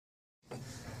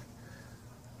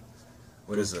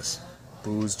What is this?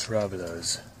 BooZe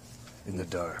Travelers in the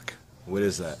dark. What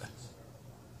is that?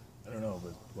 I don't know,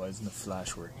 but why isn't the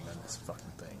flash working on this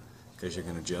fucking thing? Because you're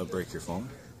going to jailbreak your phone?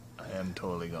 I am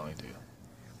totally going to.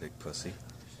 Big pussy.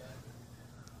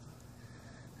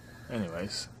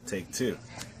 Anyways. Take two.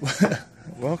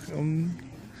 Welcome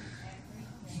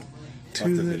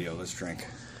to the video. Let's drink.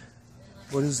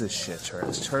 What is this shit, Charlie?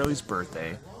 It's Charlie's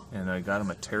birthday, and I got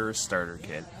him a terrorist starter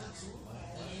kit.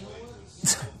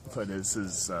 But this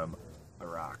is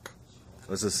Arak.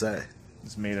 What's it say?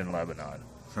 It's made in Lebanon.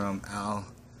 From Al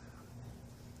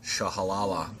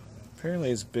Shahalala.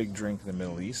 Apparently it's a big drink in the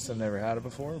Middle East. I've never had it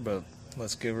before, but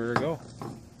let's give her a go.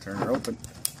 Turn her open.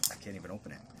 I can't even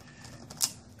open it.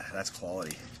 That's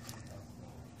quality.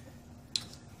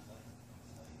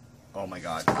 Oh my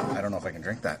god. I don't know if I can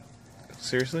drink that.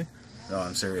 Seriously? No,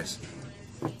 I'm serious.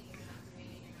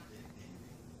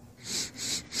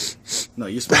 No,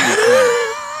 you smell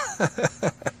it.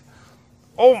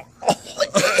 Oh,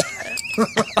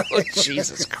 oh,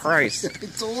 Jesus Christ. I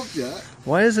told ya.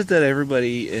 Why is it that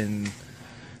everybody in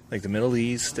like the Middle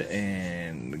East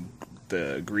and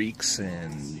the Greeks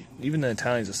and even the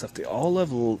Italians and stuff, they all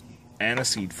love little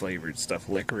aniseed flavored stuff,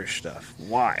 licorice stuff?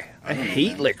 Why? I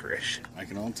hate licorice. I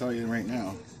can all tell you right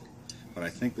now, but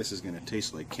I think this is going to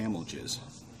taste like camel jizz.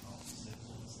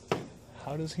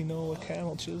 How does he know what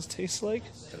camel jizz tastes like?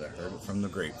 Because I heard it from the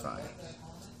grapevine.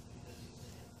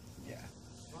 Yeah.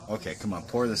 Okay, come on,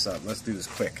 pour this up. Let's do this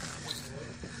quick.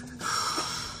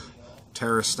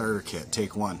 Terrorist starter kit,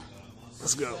 take one.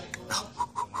 Let's go.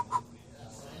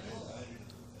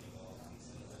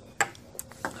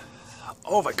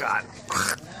 Oh my god.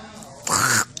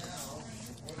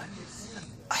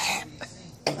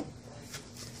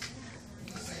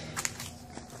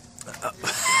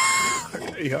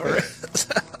 Are you alright?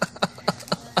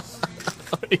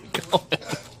 Where are you going?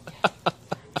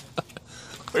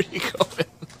 Where are you going?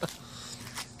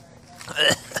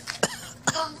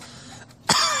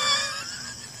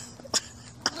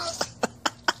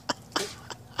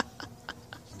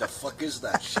 The fuck is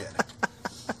that shit?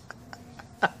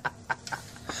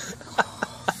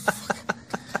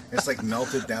 It's like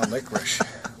melted down licorice.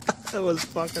 That was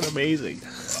fucking amazing.